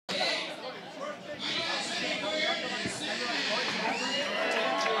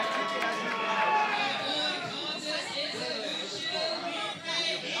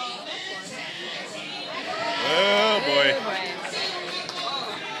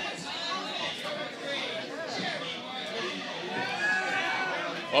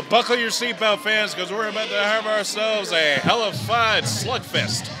Well, buckle your seatbelt, fans, because we're about to have ourselves a hellified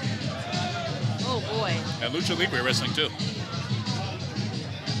slugfest. Oh, boy. And Lucha Libre Wrestling, too.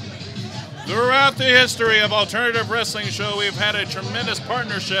 Throughout the history of alternative wrestling show, we've had a tremendous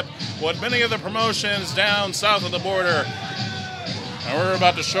partnership with many of the promotions down south of the border. And we're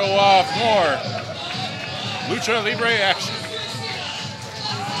about to show off more Lucha Libre action.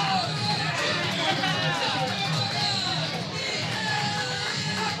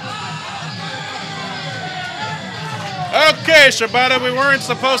 Okay, Shibata, we weren't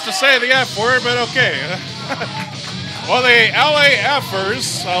supposed to say the F word, but okay. Well, the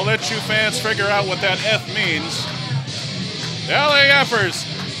LAFers, I'll let you fans figure out what that F means. The LAFers,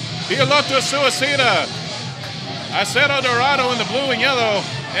 PILOTO SUICIDA, ACERO Dorado in the blue and yellow,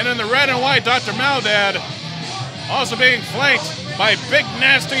 and in the red and white, DR.MALDAD, also being flanked by Big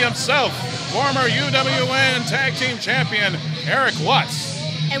Nasty himself, former UWN Tag Team Champion Eric Watts.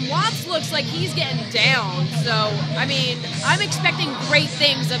 And Watts looks like he's getting down, so, I mean, I'm expecting great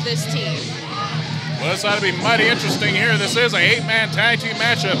things of this team. Well, this ought to be mighty interesting here. This is an 8-man tag team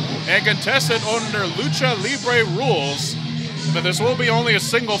matchup and contested under Lucha Libre rules. But this will be only a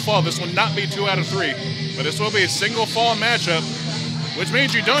single fall. This will not be 2 out of 3. But this will be a single fall matchup, which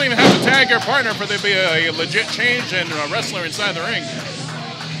means you don't even have to tag your partner for there to be a legit change in a wrestler inside the ring.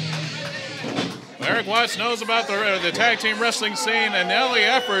 Eric Watts knows about the tag team wrestling scene, and the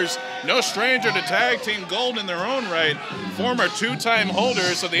LAFers, no stranger to tag team gold in their own right, former 2-time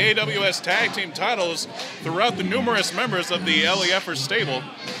holders of the AWS tag team titles throughout the numerous members of the LAFers stable.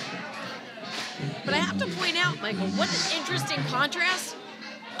 But I have to point out, Michael, what an interesting contrast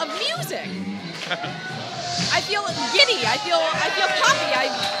of music. I feel giddy. I feel poppy.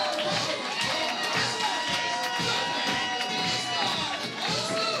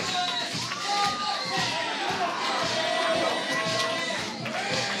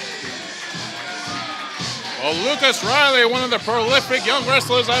 Well, Lucas Riley, one of the prolific young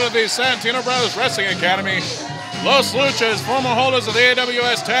wrestlers out of the Santino Brothers Wrestling Academy. Los Luchas, former holders of the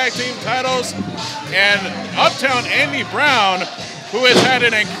AWS Tag Team titles. And Uptown Andy Brown, who has had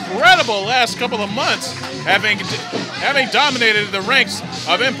an incredible last couple of months, having dominated the ranks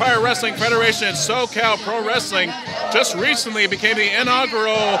of Empire Wrestling Federation and SoCal Pro Wrestling. Just recently became the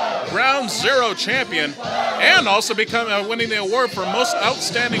inaugural Ground Zero champion, and also winning the award for Most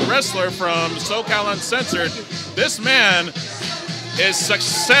Outstanding Wrestler from SoCal Uncensored. This man is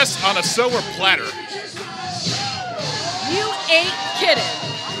success on a silver platter. You ain't kidding.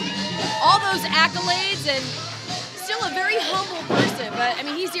 All those accolades and still a very humble person, but I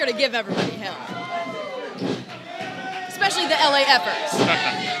mean, he's here to give everybody hell. Especially the LAFers.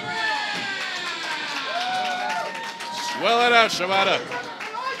 Swell it out, Shibata.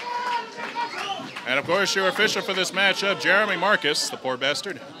 And of course, your official for this matchup, Jeremy Marcus, the poor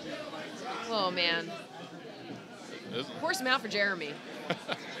bastard. Oh, man. Horse him out for Jeremy.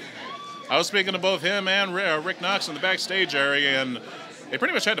 I was speaking to both him and Rick Knox in the backstage area, and they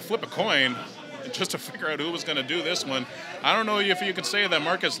pretty much had to flip a coin just to figure out who was going to do this one. I don't know if you could say that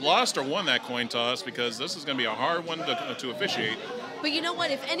Marcus lost or won that coin toss, because this is going to be a hard one to officiate. But you know what?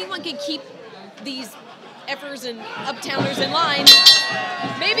 If anyone can keep these effers and uptowners in line,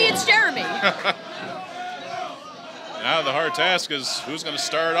 maybe it's Jeremy. Now the hard task is who's going to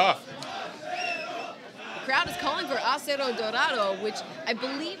start off. The crowd is calling for Acero Dorado, which I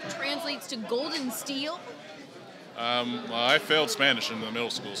believe translates to golden steel. Well, I failed Spanish in the middle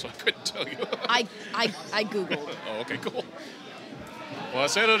school, so I couldn't tell you. I Googled. Oh, okay, cool. Well,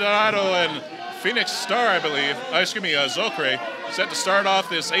 Acero Dorado and Phoenix Star, I believe, Zocre, set to start off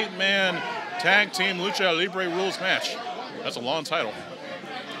this 8-man tag team Lucha Libre rules match. That's a long title.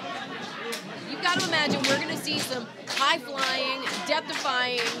 You've got to imagine we're going to see some high-flying,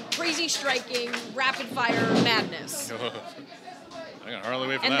 death-defying, crazy striking, rapid-fire madness. I can hardly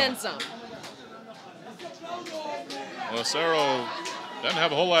wait for that. And then some. Well, Acero doesn't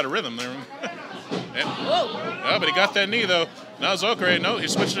have a whole lot of rhythm there. Whoa! But he got that knee, though. Now Zocre, no, he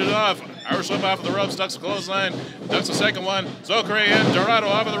switched it off. Irish whip off of the ropes, ducks a clothesline, ducks the second one. Zocre and Dorado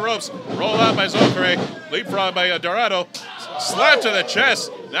off of the ropes. Roll out by Zocre. Leapfrog by Dorado. Slap to the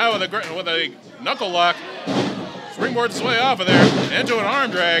chest. Now with a knuckle lock. Springboards his way off of there into an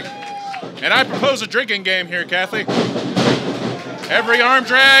arm drag. And I propose a drinking game here, Kathy. Every arm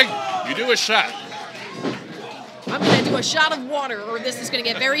drag, you do a shot. I'm going to do a shot of water, or this is going to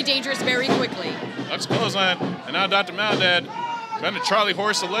get very dangerous very quickly. Ducks clothesline. And now DR.MALDAD trying to Charlie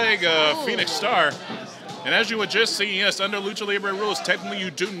horse a leg Phoenix Star. And as you would just see, yes, under Lucha Libre rules, technically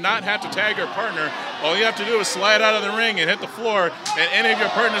you do not have to tag your partner. All you have to do is slide out of the ring and hit the floor, and any of your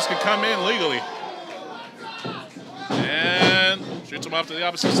partners can come in legally. And Shoots him off to the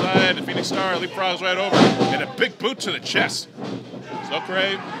opposite side. The Phoenix Star leapfrogs right over. And a big boot to the chest. Smoke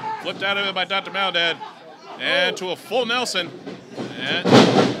Ray flipped out of it by DR.MALDAD. And to a full Nelson. And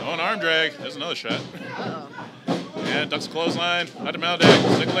an arm drag. There's another shot. Uh-oh. And ducks the clothesline.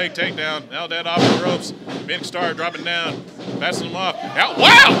 DR.MALDAD, single leg takedown. MALDAD off the ropes. Phoenix Star dropping down. Passing him off. Out.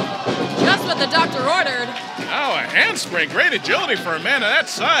 Wow! Just what the doctor ordered. Oh, a handspring. Great agility for a man of that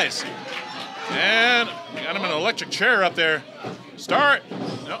size. And got him in an electric chair up there. Start.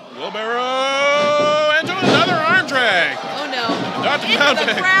 No, wheelbarrow. Into another arm drag. Oh, no. DR.MALDAD.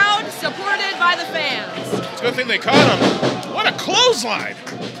 Into the crowd, supported by the fans. It's a good thing they caught him. What a clothesline.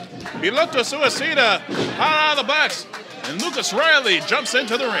 PILOTO SUICIDA hot out of the box. And Lucas Riley jumps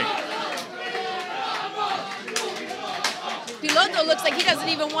into the ring. Piloto looks like he doesn't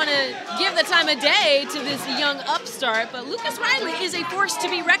even want to give the time of day to this young upstart, but Lucas Riley is a force to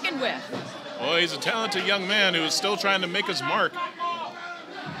be reckoned with. Well, he's a talented young man who is still trying to make his mark.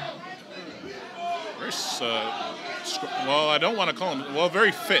 Very, well, I don't want to call him, well,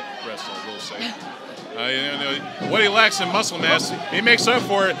 very fit wrestler, we'll say. What he lacks in muscle mass, he makes up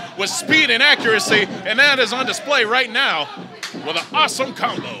for it with speed and accuracy, and that is on display right now with an awesome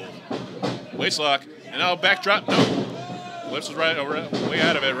combo. Waistlock, and now backdrop, no. Flips is right over, way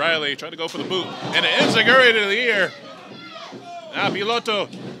out of it. Riley tried to go for the boot, and it enziguri to the ear. Now Piloto,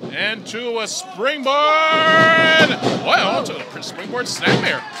 and to a springboard. Wow, onto the springboard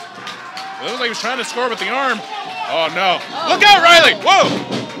snapmare. It looks like he was trying to score with the arm. Oh no! Oh, look out, Riley!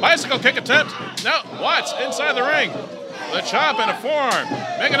 Whoa! Bicycle kick attempt. No, Watts inside the ring. The chop and a forearm.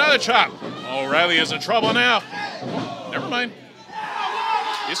 Make another chop. Oh, Riley is in trouble now. Never mind.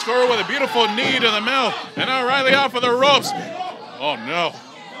 He scored with a beautiful knee to the mouth. And now Riley off of the ropes. Oh, no.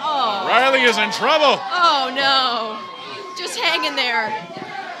 Oh. Riley is in trouble. Oh, no. Just hanging there.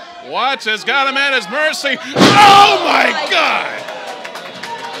 Watts has got him at his mercy. Oh, my God.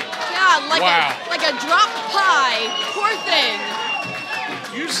 God, like, wow. like a dropped pie. Poor thing.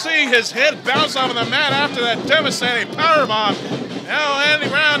 You see his head bounce off of the mat after that devastating powerbomb. Now Andy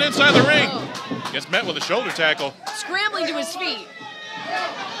Brown inside the ring. Oh. Gets met with a shoulder tackle. Scrambling to his feet.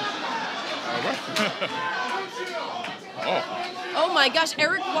 Oh my gosh,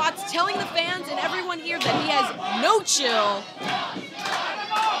 Eric Watts telling the fans and everyone here that he has no chill.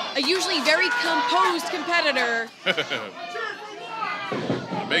 A usually very composed competitor.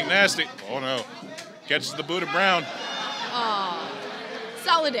 Big nasty. Oh no. Catches the boot of Brown. Aw.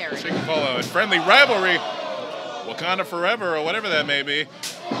 Solidarity. She can call a friendly rivalry. Wakanda forever or whatever that may be.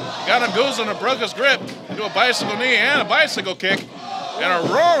 Got him goozling and broke his grip into a bicycle knee and a bicycle kick. And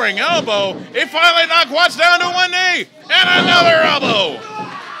a roaring elbow. He finally knocked Watts down to one knee. And another elbow.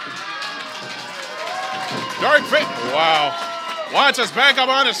 Dark fit. Wow. Watts is back up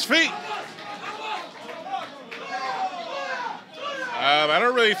on his feet. I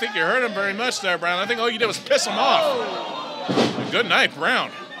don't really think you hurt him very much there, Brown. I think all you did was piss him off. Good night,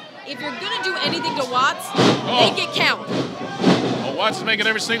 Brown. If you're going to do anything to Watts, make it count. Well, Watts is making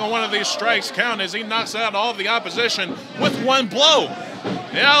every single one of these strikes count as he knocks out all of the opposition with one blow.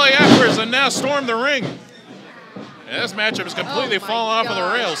 The LAFers have now stormed the ring. And this matchup has completely fallen off of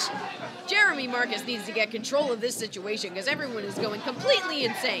the rails. Jeremy Marcus needs to get control of this situation because everyone is going completely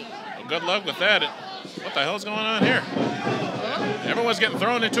insane. Well, good luck with that. What the hell's going on here? Everyone's getting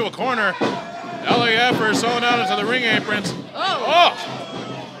thrown into a corner. LAFers throwing out into the ring aprons. Oh!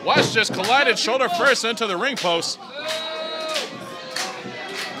 Watts just collided shoulder first into the ring post.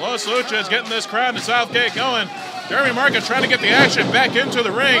 Los Luchas getting this crowd in Southgate going. Jeremy Marcus trying to get the action back into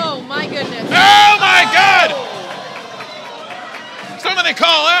the ring. Oh, my goodness. Oh, my God! Somebody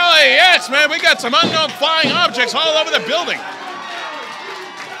call LAX, man. We got some unknown flying objects all over the building.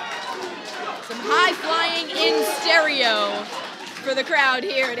 Some high flying in stereo for the crowd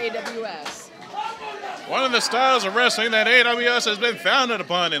here at AWS. One of the styles of wrestling that AWS has been founded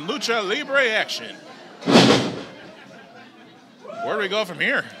upon in Lucha Libre action. Where do we go from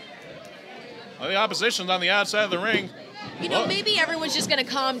here? Well, the opposition's on the outside of the ring. You know, maybe everyone's just going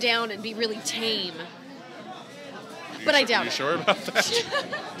to calm down and be really tame. But I doubt it. You sure about that?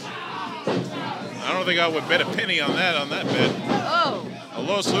 I don't think I would bet a penny on that bet. Oh. A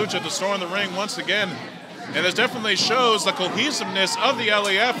Los Lucha to storm the ring once again. And this definitely shows the cohesiveness of the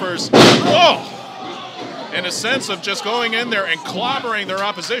LAFers. Oh! In a sense of just going in there and clobbering their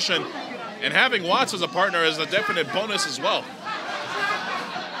opposition. And having Watts as a partner is a definite bonus as well.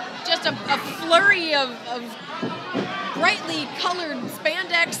 Just a flurry of brightly colored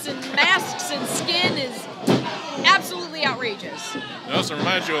spandex and masks and skin is absolutely outrageous. It also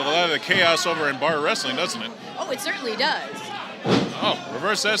reminds you of a lot of the chaos over in bar wrestling, doesn't it? Oh, it certainly does. Oh,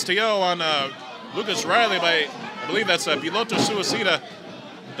 reverse STO on Lucas Riley by I believe that's PILOTO SUICIDA.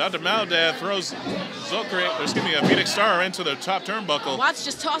 DR.MALDAD throws Phoenix Star into the top turnbuckle. Watts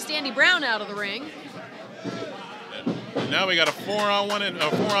just tossed Andy Brown out of the ring. And now we got a 4-on-1 and a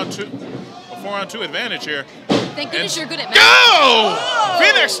 4-on-2 advantage here. Thank goodness you're good at math. Go! Oh!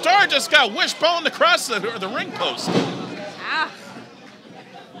 Phoenix Star just got wishboned across the ring post. Ah.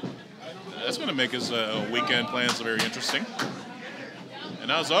 That's going to make his weekend plans very interesting. And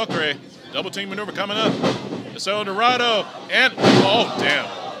now Zocre, double team maneuver coming up. So Dorado and oh damn!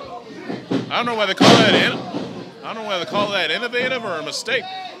 I don't know why they call that innovative or a mistake.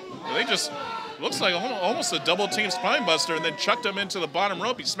 They just looks like almost a double team spine buster, and then chucked him into the bottom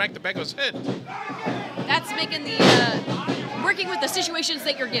rope. He smacked the back of his head. That's making the working with the situations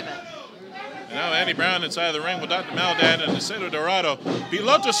that you're given. And now Andy Brown inside the ring with DR.MALDAD and ACERO Dorado.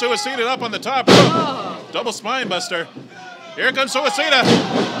 PILOTO SUICIDA up on the top rope. Oh. Double spine buster. Here comes Suicida.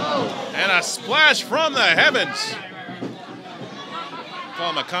 Oh. And a splash from the heavens.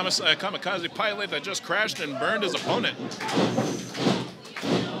 Call him a kamikaze pilot that just crashed and burned his opponent.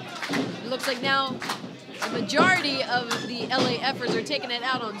 It looks like now the majority of the LAFers are taking it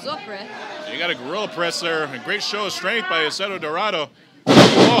out on Zocre. You got a gorilla press there. A great show of strength by ACERO Dorado.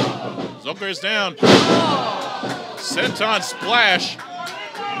 Oh, Zocre is down. Oh. Senton splash.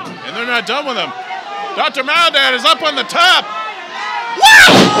 And they're not done with him. DR.MALDAD is up on the top. Wow!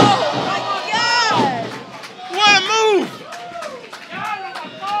 Oh my God! What a move!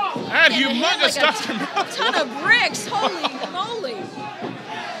 And humongous like DR.MALDAD. Ton of bricks. Holy moly!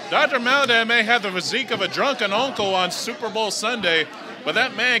 DR.MALDAD may have the physique of a drunken uncle on Super Bowl Sunday, but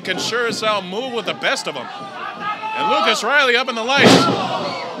that man can sure as hell move with the best of them. And Lucas Riley up in the lights.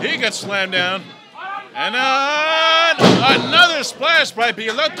 He gets slammed down. And another splash by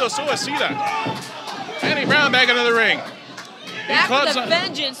PILOTO SUICIDA. Andy Brown back into the ring. Back with a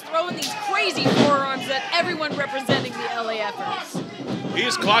vengeance, throwing these crazy forearms at everyone representing the LAFers.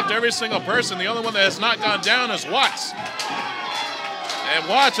 He's clocked every single person. The only one that has not gone down is Watts. And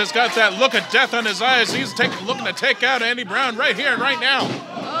Watts has got that look of death on his eyes. He's looking to take out Andy Brown right here and right now.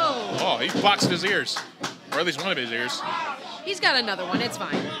 Oh. Oh, he boxed his ears. Or at least one of his ears. He's got another one. It's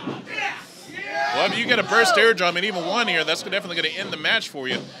fine. Well, if you get a burst eardrum and even one ear, that's definitely going to end the match for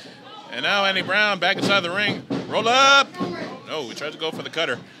you. And now Andy Brown back inside the ring. Roll up. No, he tried to go for the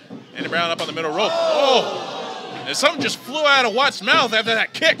cutter. Andy Brown up on the middle rope. Oh! And something just flew out of Watts' mouth after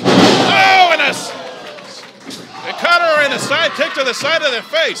that kick. Oh, and a cutter and a side kick to the side of the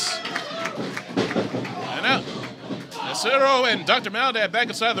face. And now ACERO and DR.MALDAD back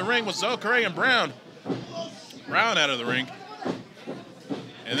inside the ring with Zocre and Brown. Brown out of the ring.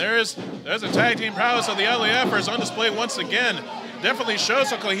 And there's a tag team prowess of the LAFers on display once again. Definitely shows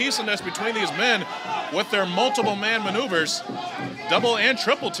the cohesiveness between these men with their multiple man maneuvers, double and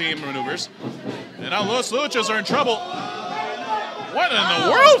triple team maneuvers. And now Los Luchas are in trouble. What in the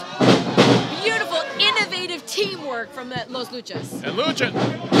world? Beautiful, innovative teamwork from that Los Luchas. And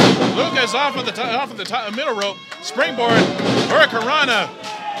Lucas off of the top middle rope, springboard, Hurricanrana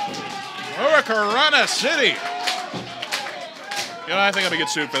City. You know, I think I'm gonna get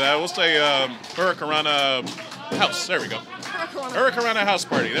sued for that. We'll say Hurricanrana House. There we go. Hurricanrana House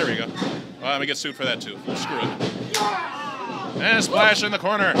Party. There we go. Well, I'm gonna get sued for that too. Screw it. And a splash in the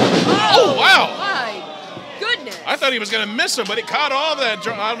corner. Oh wow! My goodness! I thought he was gonna miss him, but he caught all of that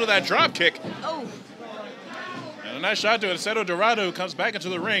out of that drop kick. Oh. And a nice shot to ACERO Dorado, who comes back into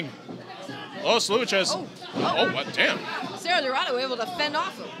the ring. Los Luchas. Oh, what? Damn. ACERO Dorado able to fend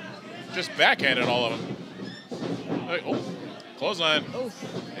off him. Just backhanded all of them. Oh. Clothesline. Oh.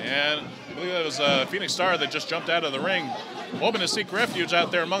 And I believe that was Phoenix Star that just jumped out of the ring, hoping to seek refuge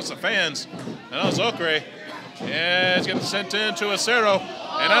out there amongst the fans. And now Zocre. And it's getting sent into ACERO.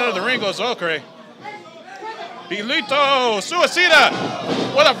 And out of the ring goes Zocre. PILOTO SUICIDA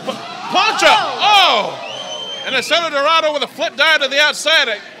with a punch up. Oh! And ACERO Dorado with a flip dive to the outside.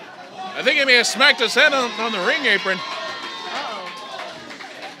 I think he may have smacked his head on the ring apron.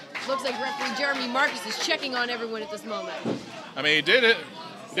 Looks like referee Jeremy Marcus is checking on everyone at this moment. I mean, he did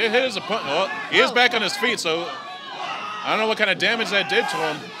hit his opponent. Well, he is back on his feet, so I don't know what kind of damage that did to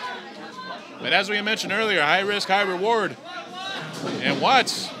him. But as we mentioned earlier, high risk, high reward. And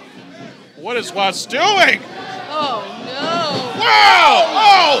Watts, what is Watts doing? Oh, no. Wow!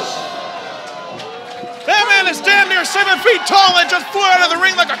 Oh! That man is damn near 7 feet tall and just flew out of the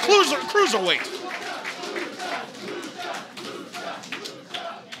ring like a cruiserweight.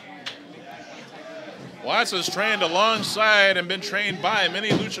 Watts has trained alongside and been trained by many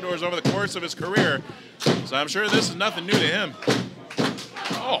luchadors over the course of his career, so I'm sure this is nothing new to him.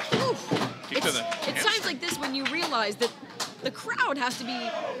 Oh, it's times like this when you realize that the crowd has to be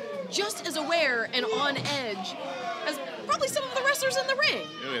just as aware and on edge as probably some of the wrestlers in the ring.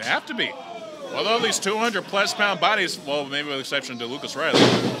 It would have to be. Although these 200-plus pound bodies, well, maybe with the exception to Lucas Riley,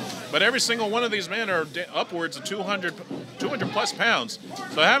 but every single one of these men are upwards of 200-plus pounds.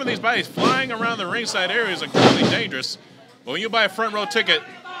 So having these bodies flying around the ringside area is incredibly dangerous. But when you buy a front row ticket,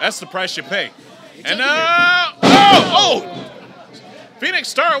 that's the price you pay. And now, Phoenix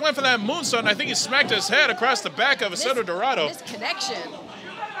Star went for that moonsault, and I think he smacked his head across the back of ACERO Dorado. Misconnection.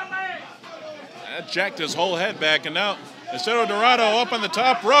 That jacked his whole head back, and now ACERO Dorado up on the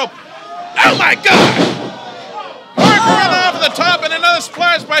top rope. Oh my God! Run off of the top, and another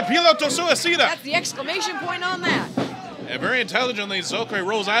splash by Piloto Suicida. That's the exclamation point on that. And very intelligently, Zocre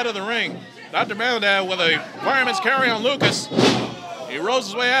rolls out of the ring. DR.MALDAD with a fireman's carry on Lucas. He rolls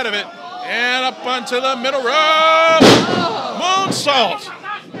his way out of it, and up onto the middle rope. Moonsault.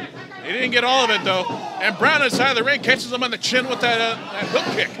 He didn't get all of it, though. And Brown inside the ring catches him on the chin with that hook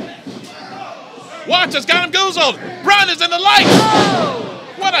kick. Watts has got him goozled. Brown is in the lights.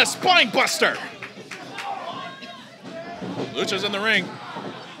 What a spine buster. Lucha's in the ring.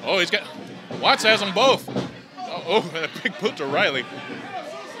 Oh, he's got... Watts has them both. Oh, and a big boot to Riley.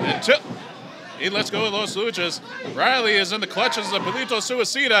 And he lets go of Los Luchas. Riley is in the clutches of Piloto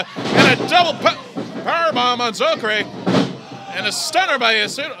Suicida. And a double powerbomb on Zocre. And a stunner by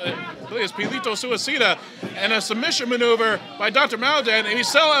Piloto Suicida. And a submission maneuver by DR.MALDAD. And he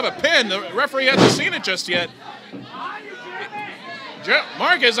still have a pin. The referee hasn't seen it just yet.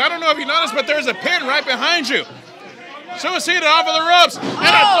 Marcus, I don't know if you noticed, but there's a pin right behind you. Suicida off of the ropes.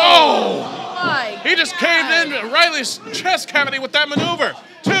 And he just caved in Riley's chest cavity with that maneuver.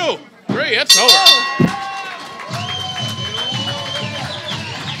 2, 3, it's over.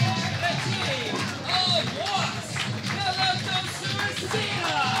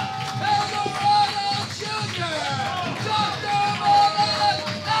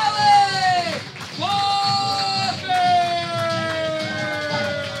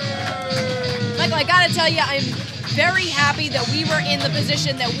 Michael, I gotta tell you, I'm very happy that we were in the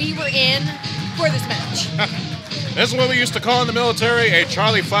position that we were in for this match. This is what we used to call in the military a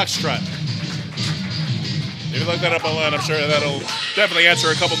Charlie Foxtrot. If you look that up online, I'm sure that'll definitely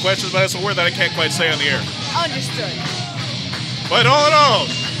answer a couple questions, but that's a word that I can't quite say on the air. Understood. But all in all,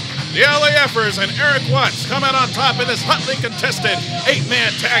 the LAFers and Eric Watts come out on top in this hotly contested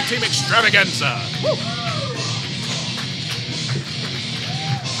 8-man tag team extravaganza. Woo.